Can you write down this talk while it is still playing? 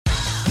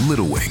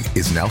Little Wing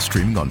is now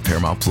streaming on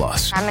Paramount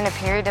Plus. I'm in a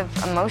period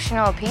of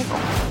emotional upheaval.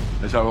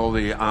 Is that all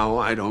the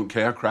I don't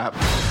care crap?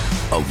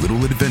 A little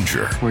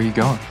adventure. Where are you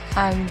going?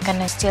 I'm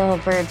gonna steal a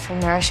bird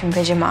from the Russian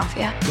pigeon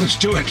mafia. Let's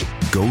do it.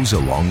 Goes a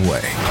long way.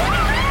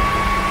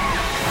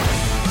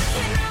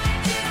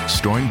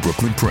 Starring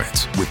Brooklyn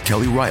Prince with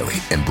Kelly Riley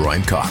and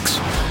Brian Cox.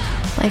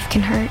 Life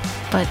can hurt,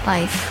 but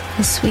life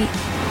is sweet.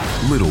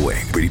 Little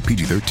Wing, rated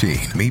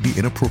PG-13, may be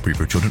inappropriate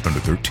for children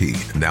under 13.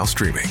 Now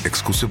streaming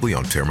exclusively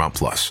on Paramount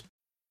Plus.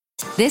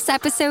 This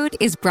episode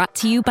is brought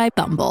to you by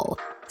Bumble.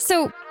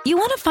 So, you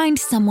want to find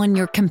someone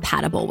you're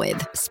compatible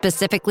with,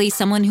 specifically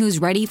someone who's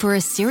ready for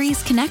a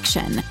serious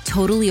connection,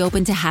 totally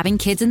open to having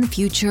kids in the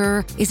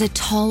future, is a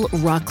tall,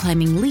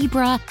 rock-climbing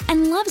Libra,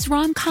 and loves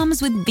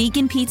rom-coms with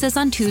vegan pizzas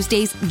on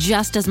Tuesdays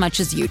just as much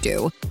as you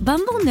do.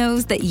 Bumble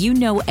knows that you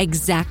know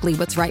exactly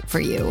what's right for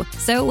you.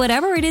 So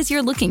whatever it is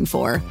you're looking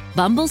for,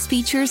 Bumble's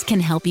features can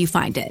help you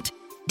find it.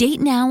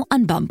 Date now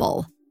on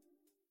Bumble.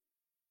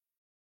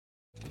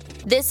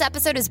 This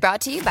episode is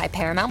brought to you by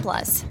Paramount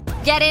Plus.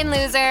 Get in,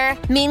 loser!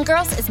 Mean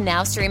Girls is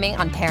now streaming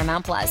on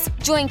Paramount Plus.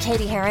 Join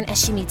Katie Heron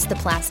as she meets the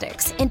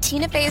plastics in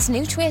Tina Fey's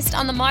new twist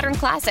on the modern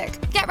classic.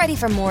 Get ready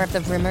for more of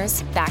the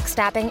rumors,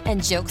 backstabbing,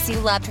 and jokes you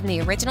loved from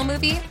the original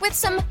movie with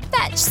some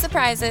fetch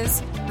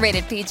surprises.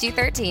 Rated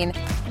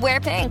PG-13. Wear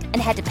pink and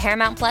head to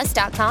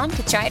ParamountPlus.com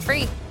to try it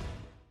free.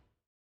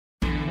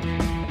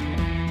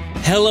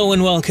 Hello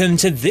and welcome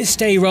to This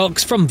Day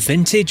Rocks from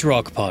Vintage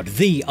Rock Pod,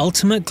 the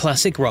ultimate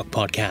classic rock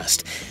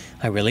podcast.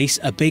 I release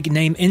a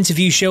big-name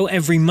interview show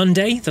every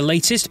Monday, the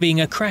latest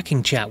being a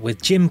cracking chat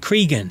with Jim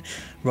Cregan,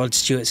 Rod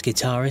Stewart's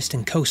guitarist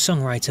and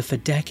co-songwriter for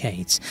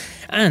decades.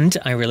 And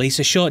I release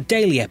a short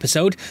daily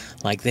episode,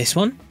 like this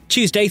one,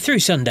 Tuesday through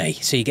Sunday,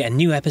 so you get a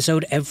new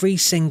episode every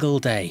single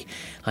day.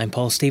 I'm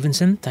Paul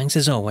Stevenson, thanks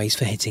as always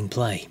for hitting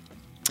play.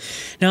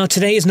 Now,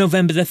 today is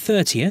November the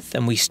 30th,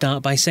 and we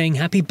start by saying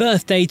happy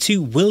birthday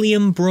to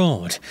William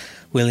Broad.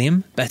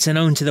 William, better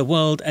known to the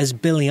world as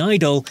Billy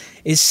Idol,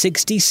 is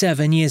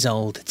 67 years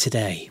old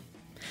today.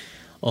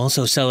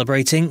 Also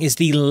celebrating is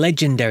the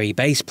legendary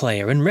bass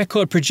player and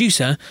record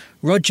producer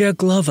Roger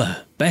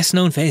Glover. Best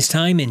known for his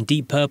time in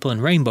Deep Purple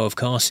and Rainbow, of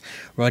course,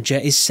 Roger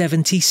is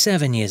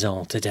 77 years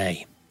old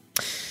today.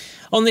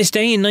 On this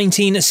day in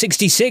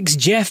 1966,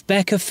 Jeff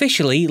Beck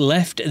officially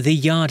left the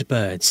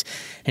Yardbirds.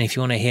 And if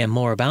you want to hear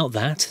more about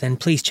that, then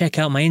please check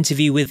out my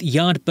interview with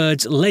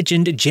Yardbirds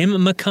legend Jim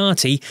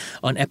McCarty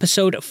on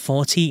episode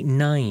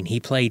 49. He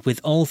played with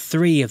all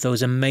three of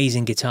those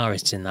amazing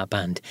guitarists in that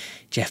band.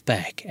 Jeff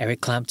Beck,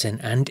 Eric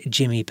Clapton and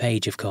Jimmy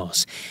Page, of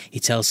course.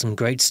 He tells some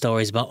great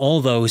stories about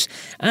all those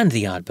and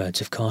the Yardbirds,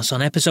 of course,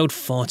 on episode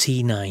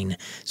 49.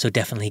 So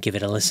definitely give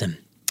it a listen.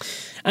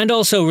 And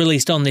also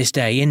released on this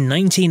day in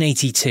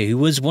 1982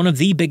 was one of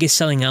the biggest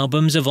selling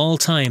albums of all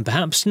time,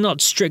 perhaps not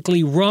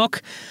strictly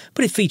rock,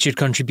 but it featured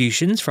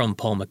contributions from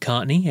Paul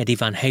McCartney, Eddie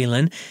Van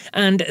Halen,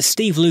 and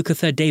Steve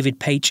Lukather,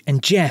 David Paich,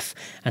 and Jeff,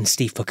 and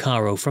Steve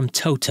Porcaro from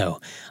Toto.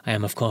 I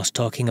am, of course,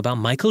 talking about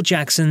Michael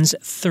Jackson's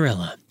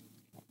Thriller.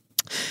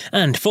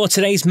 And for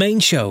today's main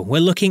show, we're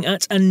looking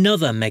at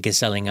another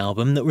mega-selling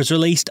album that was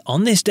released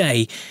on this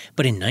day,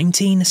 but in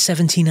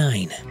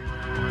 1979.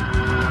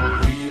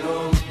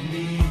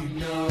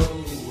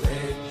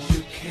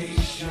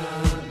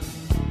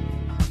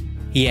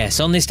 Yes,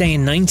 on this day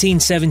in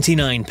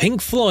 1979,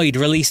 Pink Floyd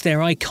released their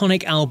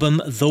iconic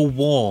album, The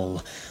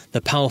Wall.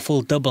 The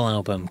powerful double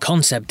album,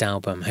 concept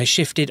album, has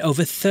shifted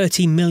over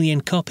 30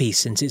 million copies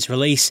since its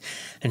release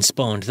and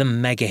spawned the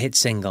mega hit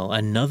single,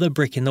 Another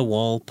Brick in the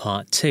Wall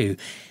Part 2,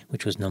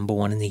 which was number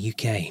 1 in the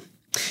UK.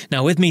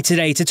 Now with me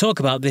today to talk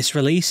about this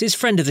release is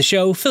friend of the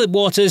show, Philip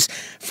Waters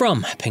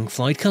from Pink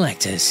Floyd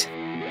Collectors.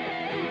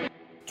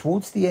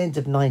 Towards the end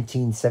of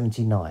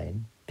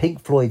 1979, Pink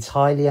Floyd's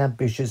highly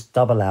ambitious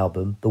double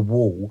album, The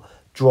Wall,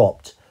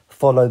 dropped,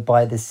 followed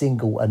by the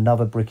single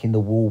Another Brick in the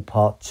Wall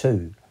Part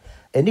 2.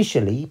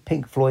 Initially,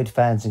 Pink Floyd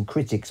fans and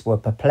critics were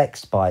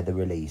perplexed by the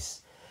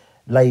release.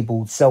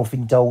 Labelled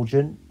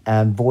self-indulgent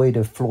and void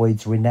of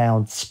Floyd's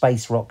renowned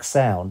space rock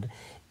sound,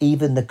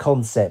 even the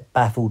concept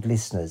baffled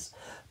listeners.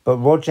 But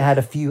Roger had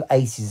a few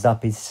aces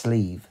up his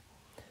sleeve.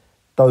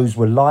 Those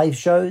were live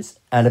shows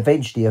and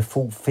eventually a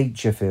full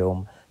feature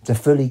film to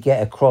fully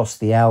get across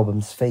the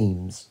album's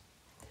themes.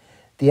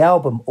 The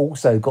album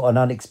also got an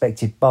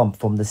unexpected bump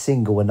from the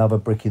single Another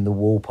Brick in the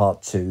Wall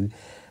Part 2,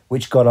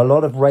 which got a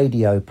lot of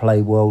radio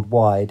play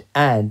worldwide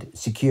and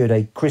secured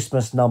a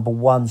Christmas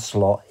 #1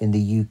 slot in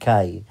the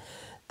UK.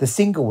 The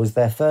single was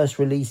their first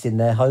release in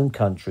their home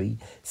country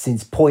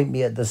since Point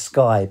Me at the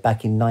Sky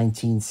back in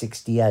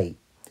 1968.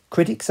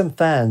 Critics and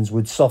fans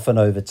would soften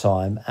over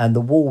time, and The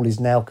Wall is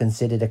now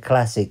considered a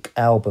classic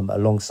album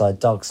alongside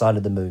Dark Side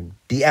of the Moon.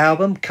 The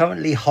album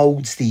currently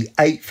holds the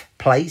 8th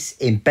place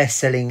in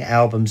best-selling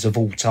albums of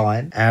all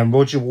time, and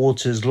Roger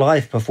Waters'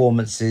 live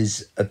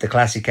performances of the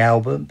classic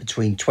album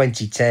between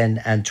 2010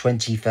 and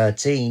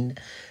 2013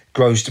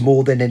 grossed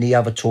more than any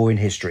other tour in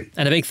history.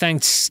 And a big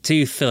thanks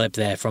to Philip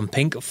there from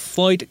Pink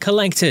Floyd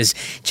Collectors.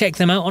 Check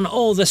them out on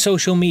all the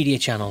social media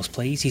channels,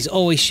 please. He's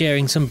always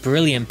sharing some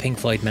brilliant Pink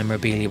Floyd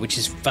memorabilia, which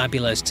is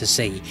fabulous to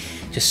see.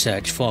 Just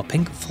search for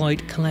Pink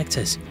Floyd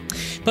Collectors.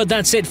 But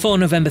that's it for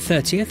November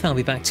 30th. I'll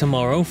be back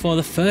tomorrow for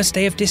the first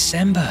day of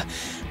December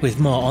with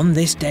more On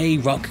This Day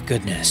rock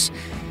goodness.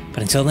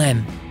 But until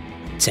then,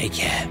 take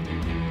care.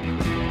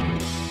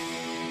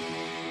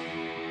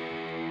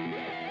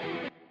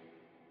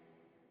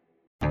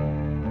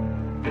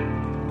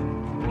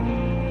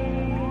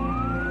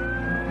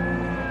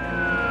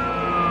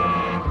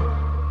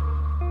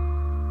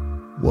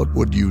 What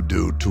would you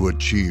do to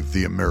achieve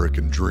the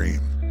American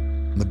dream?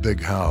 The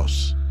big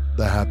house,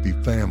 the happy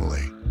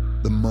family,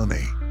 the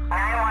money.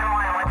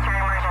 911, what's your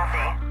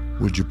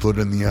emergency? Would you put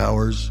in the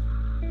hours?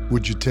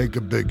 Would you take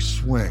a big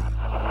swing?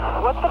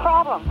 What's the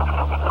problem?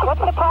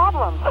 What's the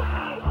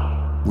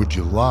problem? Would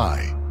you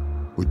lie?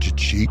 Would you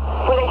cheat? Would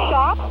I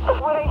shop?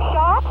 Would I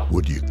shop?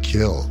 Would you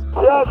kill?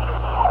 Yes.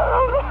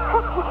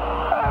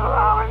 My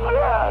mom and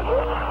dad.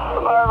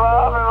 My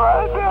mom and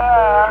my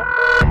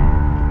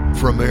dad.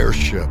 From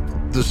Airship,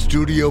 the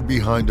studio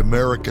behind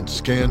American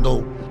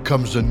Scandal,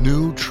 comes a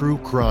new true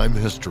crime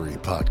history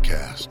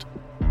podcast.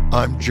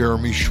 I'm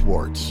Jeremy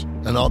Schwartz,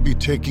 and I'll be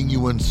taking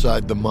you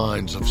inside the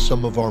minds of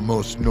some of our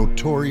most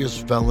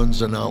notorious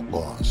felons and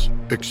outlaws,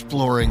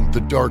 exploring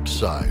the dark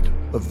side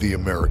of the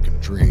American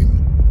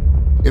dream.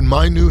 In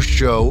my new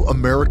show,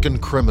 American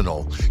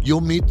Criminal,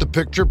 you'll meet the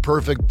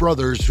picture-perfect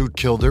brothers who'd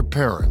kill their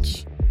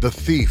parents, the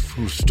thief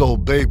who stole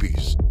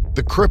babies,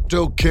 the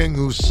crypto king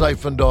who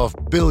siphoned off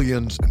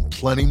billions, and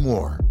plenty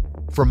more.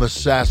 From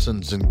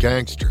assassins and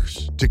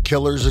gangsters to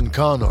killers and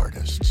con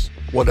artists.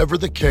 Whatever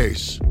the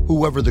case,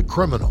 whoever the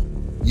criminal,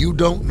 you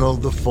don't know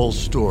the full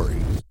story.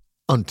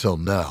 Until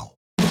now.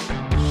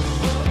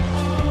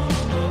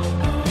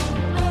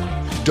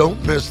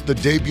 Don't miss the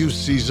debut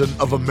season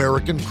of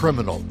American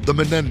Criminal, The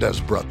Menendez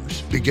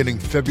Brothers, beginning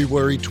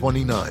February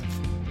 29th.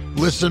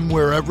 Listen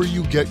wherever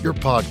you get your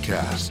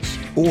podcasts,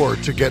 or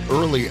to get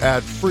early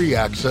ad-free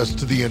access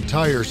to the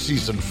entire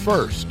season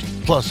first,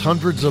 plus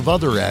hundreds of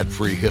other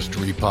ad-free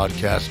history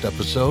podcast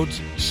episodes,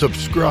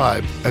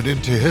 subscribe at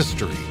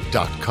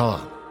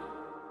IntoHistory.com.